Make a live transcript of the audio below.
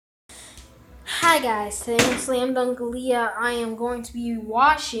Hi guys, today in Slam Dunk Leah, I am going to be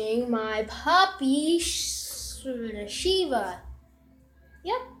washing my puppy Shiva.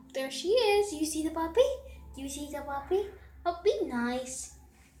 Yep, there she is. You see the puppy? You see the puppy? Oh, be nice.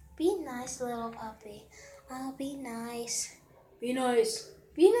 Be nice, little puppy. Oh, be nice. Be nice.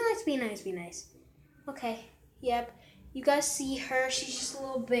 Be nice, be nice, be nice. Okay, yep. You guys see her. She's just a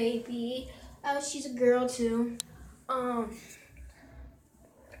little baby. Oh, she's a girl too.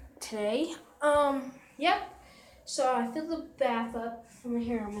 Today. Yep. So I filled the bath up.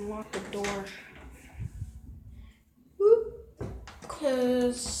 Here, I'm gonna lock the door.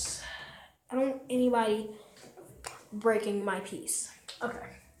 Because I don't want anybody breaking my peace.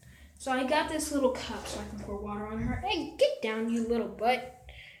 Okay. So I got this little cup so I can pour water on her. Hey, get down, you little butt.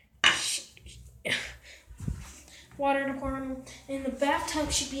 Water to pour on her. And the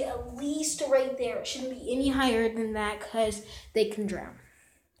bathtub should be at least right there. It shouldn't be any higher than that because they can drown.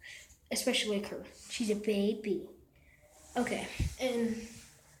 Especially like her. She's a baby. Okay, and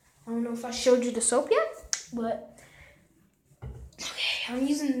I don't know if I showed you the soap yet, but okay, I'm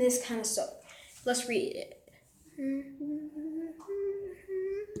using this kind of soap. Let's read it.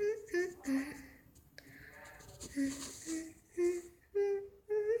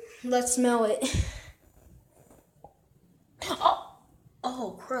 Let's smell it.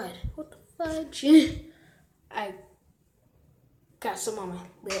 Oh, crud. What the fudge? I got some on my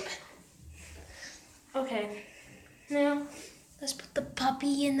lip. Okay, now let's put the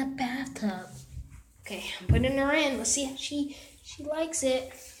puppy in the bathtub. Okay, I'm putting her in. Let's see if she likes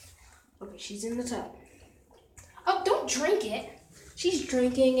it. Okay, she's in the tub. Oh, don't drink it. She's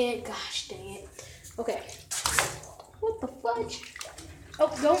drinking it. Gosh dang it. Okay. What the fudge?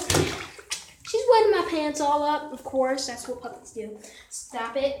 Oh, don't. She's wetting my pants all up. Of course, that's what puppies do.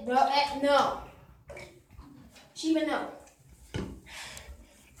 Stop it. No. Shiva, no.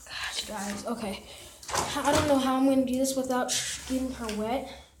 Gosh, guys. Okay. I don't know how I'm going to do this without getting her wet.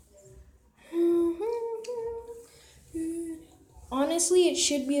 Honestly, it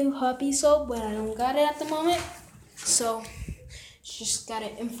should be a puppy soap, but I don't got it at the moment. So, just got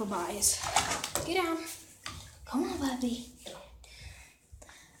to improvise. Get down. Come on, puppy.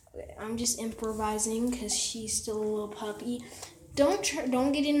 Okay, I'm just improvising because she's still a little puppy. Don't get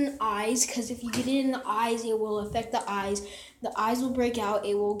it in the eyes, because if you get it in the eyes, it will affect the eyes. The eyes will break out.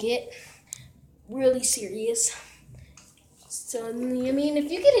 It will get really serious. So, I mean, if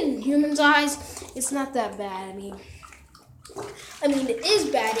you get it in humans' eyes, it's not that bad. I mean, it is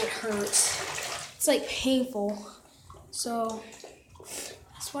bad. It hurts. It's like painful. So,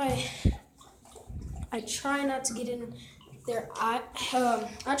 that's why I try not to get in their eye.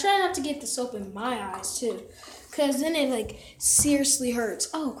 I try not to get the soap in my eyes, too. Because then it, like, seriously hurts.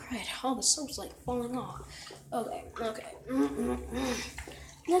 Oh, crap. All the soap's, like, falling off. Okay.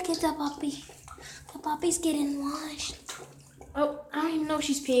 Look at the puppy. The puppy's getting washed. Oh, I don't even know if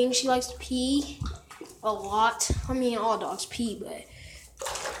she's peeing. She likes to pee a lot. I mean, all dogs pee, but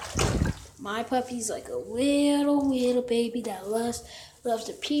my puppy's like a little baby that loves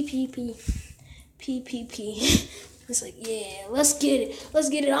to pee. It's like, yeah, let's get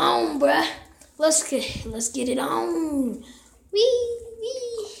it on, bruh. Let's get it on. Wee.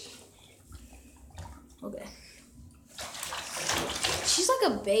 Okay. She's like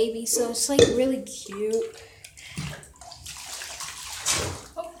a baby, so it's like really cute.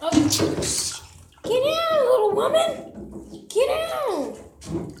 Oh. Get down, little woman. Get down.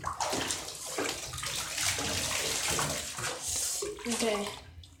 Okay.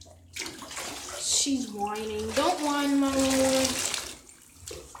 She's whining. Don't whine, my lord.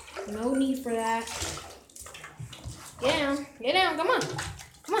 No need for that. Get down. Come on.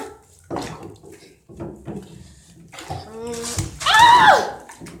 Ah!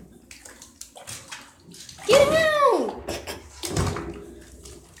 Get down!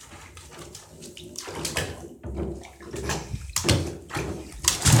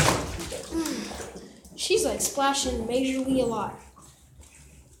 She's like splashing majorly a lot.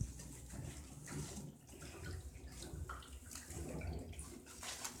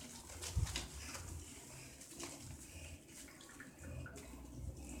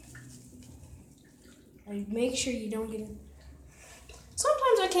 Make sure you don't get.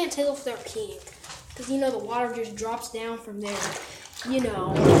 Sometimes I can't tell if they're peeing because the water just drops down from there, and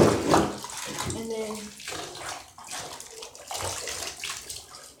then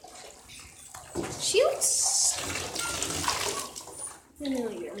she looks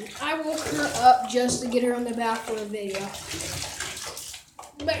familiar. I woke her up just to get her in the bath for a video,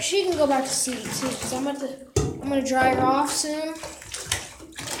 but she can go back to sleep too because I'm gonna dry her off soon.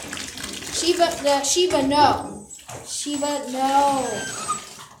 Shiva, no.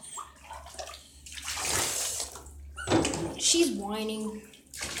 She's whining.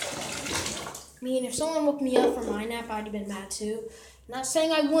 I mean, if someone woke me up from my nap, I'd have been mad too. Not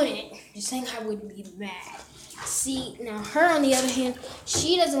saying I wouldn't, just saying I would be mad. See, now her on the other hand,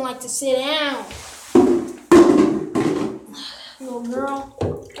 she doesn't like to sit down. Little girl, I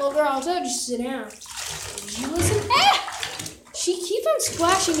told you to sit down. Did you listen? Ah! She keeps on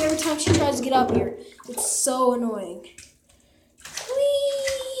splashing every time she tries to get up here. It's so annoying.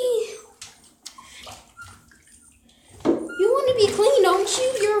 Whee! You want to be clean, don't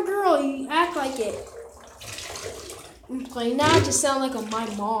you? You're a girl. You act like it. I'm playing now. I just sound like my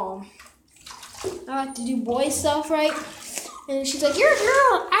mom. I like to do boy stuff, right? And she's like, "You're a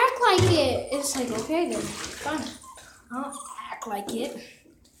girl. Act like it." It's like, okay, then, fine. I'll act like it.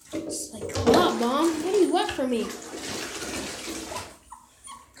 It's like, come on, Mom. What do you want from me?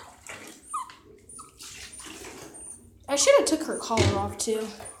 I should have took her collar off too.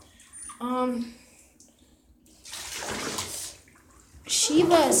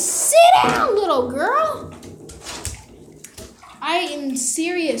 Shiva, sit down, little girl. I am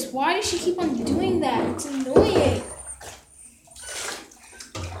serious. Why does she keep on doing that? It's annoying.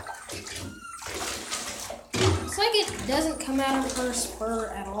 It's like it doesn't come out of her spur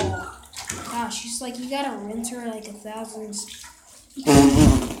at all. Gosh, she's like, you gotta rinse her like 1,000.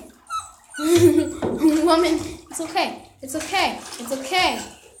 Woman, it's okay. It's okay. It's okay.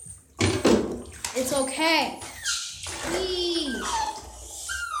 It's okay. Jeez.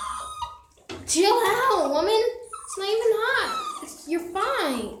 Chill out, woman. It's not even hot. You're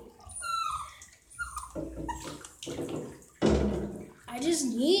fine. I just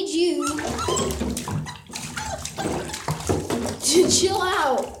need you to chill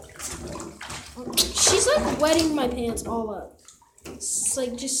out. She's like wetting my pants all up. It's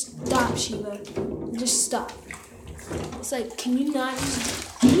like, just stop, Shiva. Just stop. It's like, can you not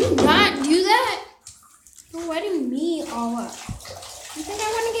do that? You're wetting me all up. You think I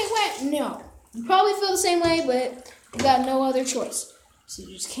want to get wet? No. You probably feel the same way, but you got no other choice. So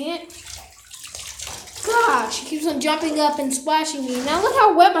you just can't. God, she keeps on jumping up and splashing me. Now look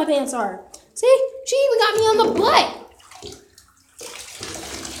how wet my pants are. See? She even got me on the butt.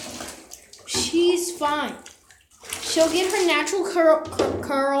 She's fine. She'll get her natural curl,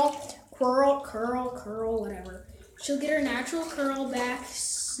 whatever. She'll get her natural curl back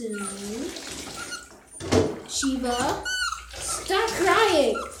soon. Shiva, stop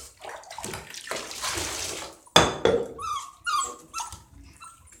crying.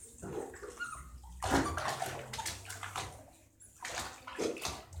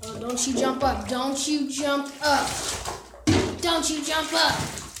 Oh, don't you jump up. Don't you jump up. Don't you jump up.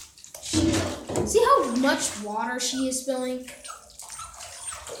 Shiva, see how much water she is spilling?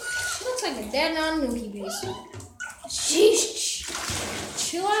 She looks like a dead non-Milky Base. Sheesh.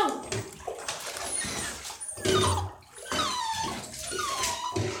 Chill out.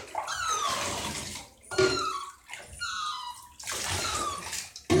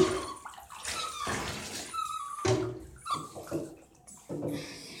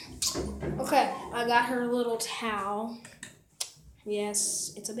 Okay, I got her little towel.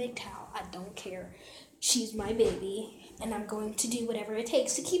 Yes, it's a big towel. I don't care. She's my baby, and I'm going to do whatever it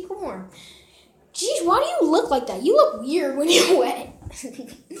takes to keep her warm. Geez, why do you look like that? You look weird when you're wet.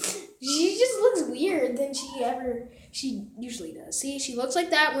 She just looks weird than she usually does. See, she looks like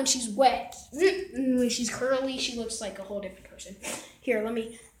that when she's wet. When she's curly, she looks like a whole different person. Here, let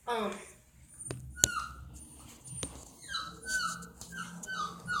me,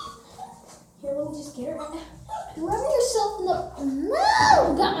 Here, let me just get her. Rub yourself in the...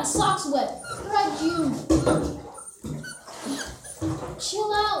 No! Got my socks wet. Right, you.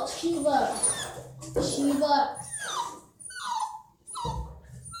 Chill out, Shiva. Shiva.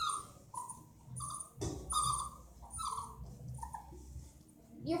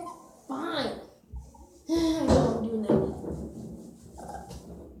 You're fine. I don't do that.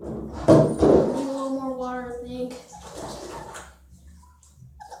 Need a little more water, I think.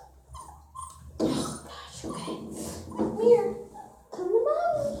 Oh, gosh, okay. Come here. Come to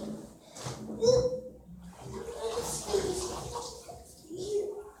mommy. No.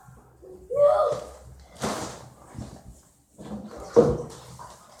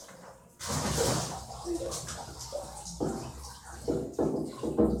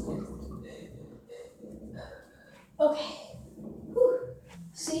 Okay. Whew.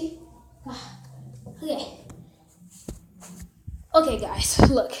 See? Okay. Okay, guys,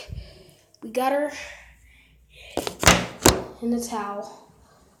 look. We got her in the towel.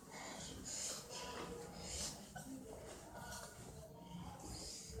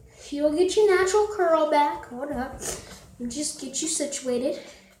 She'll get your natural curl back. Hold up. And just get you situated.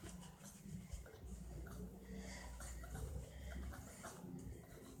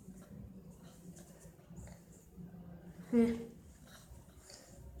 She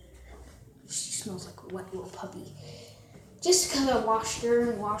smells like a wet little puppy. Just because I washed her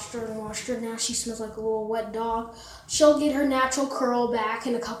and washed her and washed her, now she smells like a little wet dog. She'll get her natural curl back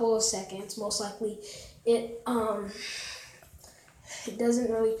in a couple of seconds, most likely. It doesn't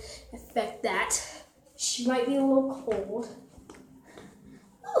really affect that. She might be a little cold.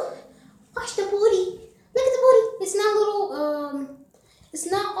 Oh, watch the booty. Look at the booty. It's not little, it's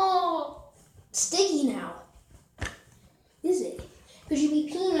not all sticky now, is it? Because you be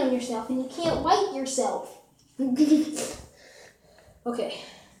peeing on yourself and you can't wipe yourself. Okay,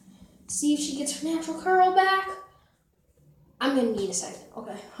 see if she gets her natural curl back. I'm gonna need a second.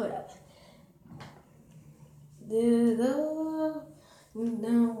 Okay, hold up.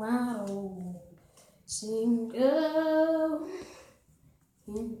 Single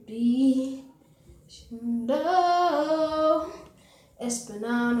be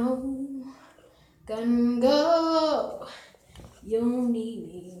Espinano can go. You need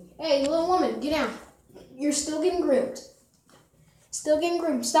me. Hey, little woman, get down. You're still getting groomed. Still getting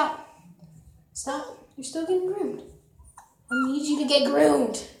groomed. Stop. Stop. You're still getting groomed. I need you to get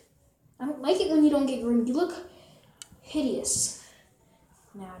groomed. I don't like it when you don't get groomed. You look hideous.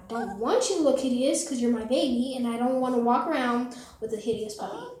 Now, I don't want you to look hideous because you're my baby, and I don't want to walk around with a hideous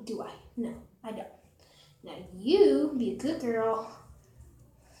puppy, do I? No, I don't. Now, you be a good girl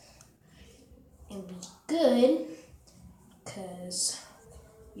and be good because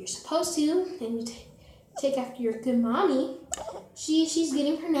you're supposed to, and you take after your good mommy. She's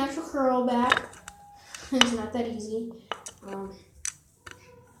getting her natural curl back. It's not that easy. Her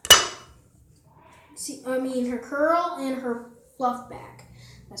curl and her fluff back.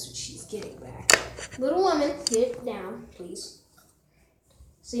 That's what she's getting back. Little woman, get down, please.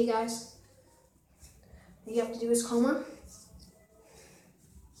 See, guys? What you have to do is comb her.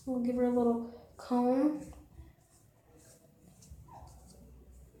 We'll give her a little comb.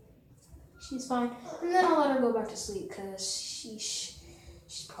 She's fine. And then I'll let her go back to sleep because she's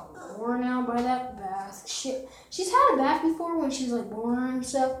probably worn out by that bath. She's had a bath before when she was like born and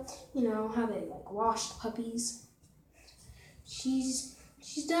stuff. You know how they like wash the puppies. She's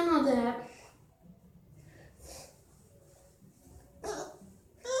done all that.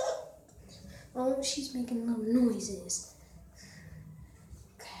 Oh, she's making little noises.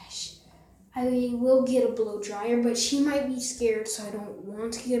 Gosh, I will get a blow dryer, but she might be scared, so I don't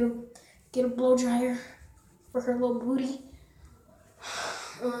want to get a blow dryer for her little booty.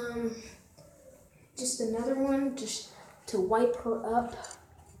 Just another one, just to wipe her up.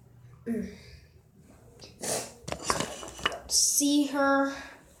 See her.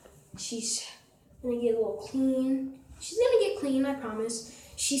 She's gonna get a little clean. She's gonna get clean, I promise.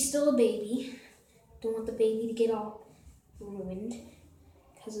 She's still a baby. Don't want the baby to get all ruined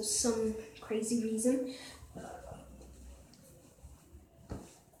because of some crazy reason.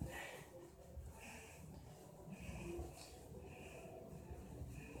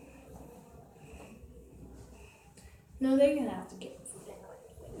 No, they're gonna have to get food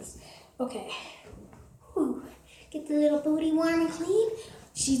anyways. Okay. Whew. Get the little booty warm and clean.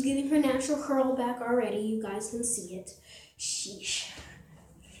 She's getting her natural curl back already. You guys can see it. Sheesh.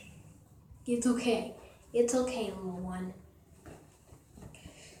 It's okay. It's okay, little one.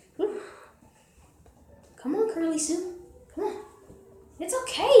 Whew. Come on, Curly Sue. Come on. It's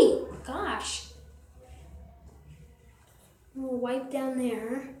okay. Gosh. We'll wipe down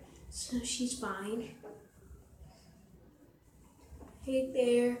there so she's fine. Hey,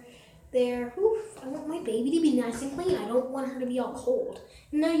 there. Oof, I want my baby to be nice and clean. I don't want her to be all cold.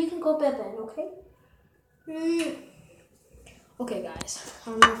 No, you can go bed then, okay? Okay, guys. I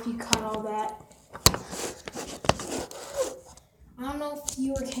don't know if you caught all that. I don't know if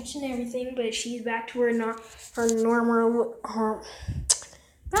you were catching everything, but she's back to her normal. Gosh,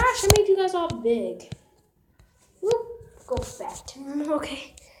 I made you guys all big. Whoop, go back to normal.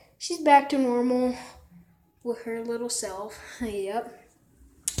 Okay, she's back to normal with her little self. Yep.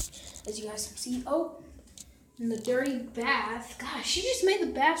 As you guys can see, in the dirty bath. Gosh, she just made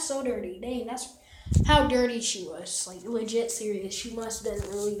the bath so dirty. Dang, that's how dirty she was. Like, legit serious. She must have been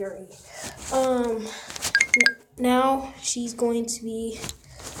really dirty. Now she's going to be...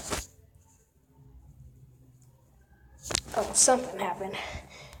 Oh, something happened.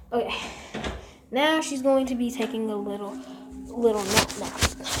 Okay. Now she's going to be taking a little nap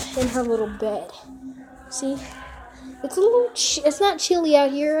in her little bed. See? It's a little, it's not chilly out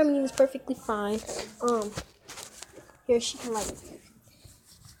here. I mean, it's perfectly fine. Here she can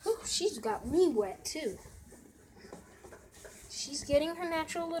she's got me wet too. She's getting her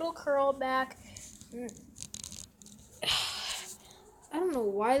natural little curl back. I don't know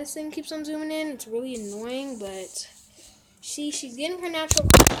why this thing keeps on zooming in. It's really annoying, but See, she's getting her natural.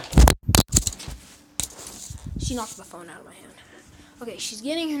 She knocked the phone out of my hand. Okay, she's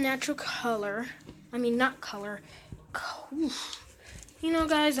getting her natural color. I mean, not color. Oof. You know,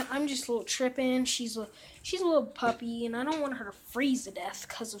 guys, I'm just a little tripping. She's a little puppy, and I don't want her to freeze to death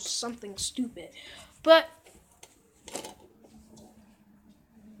because of something stupid. But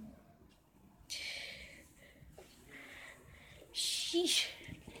sheesh.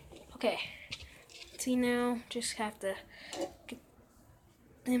 Okay. See now, just have to get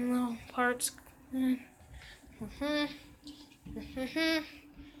them little parts.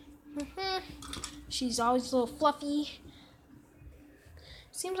 She's always a little fluffy.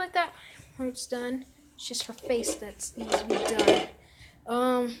 Seems like that part's done. It's just her face that needs to be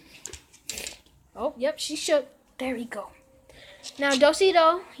done. Oh, yep, she should. There we go. Now,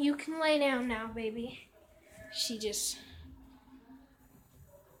 Dosito, you can lay down now, baby. She just...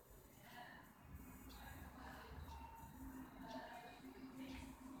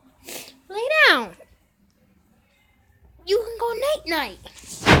 Lay down. You can go night-night.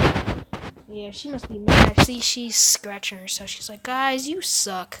 Yeah, she must be mad. See, she's scratching herself. She's like, guys, you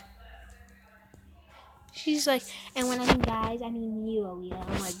suck. She's like, and when I mean guys, I mean you, Alita.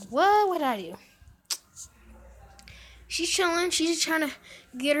 I'm like, what would I do? She's chilling. She's just trying to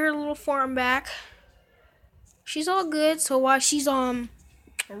get her little form back. She's all good. So while she's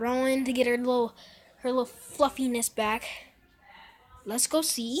rolling to get her little fluffiness back, let's go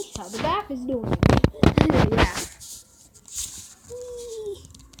see how the bath is doing. Yeah.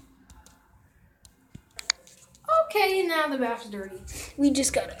 Okay, now the bath's dirty. We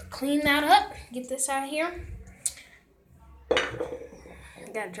just gotta clean that up. Get this out of here.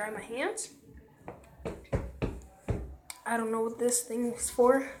 I gotta dry my hands. I don't know what this thing is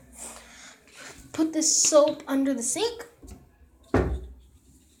for. Put this soap under the sink. Right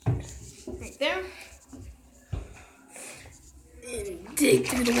there. And dig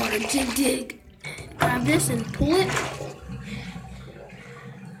through the water. Dig. Grab this and pull it.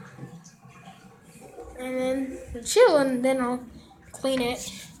 And then chill, and then I'll clean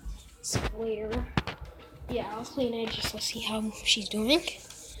it later. Yeah, I'll clean it just to see how she's doing.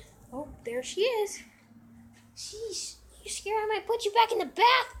 Oh, there she is. Sheesh, you scared I might put you back in the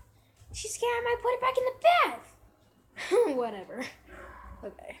bath? She's scared I might put her back in the bath. Whatever.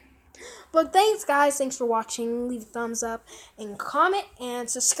 Okay. But thanks, guys. Thanks for watching. Leave a thumbs up and comment and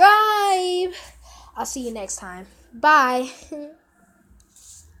subscribe. I'll see you next time. Bye.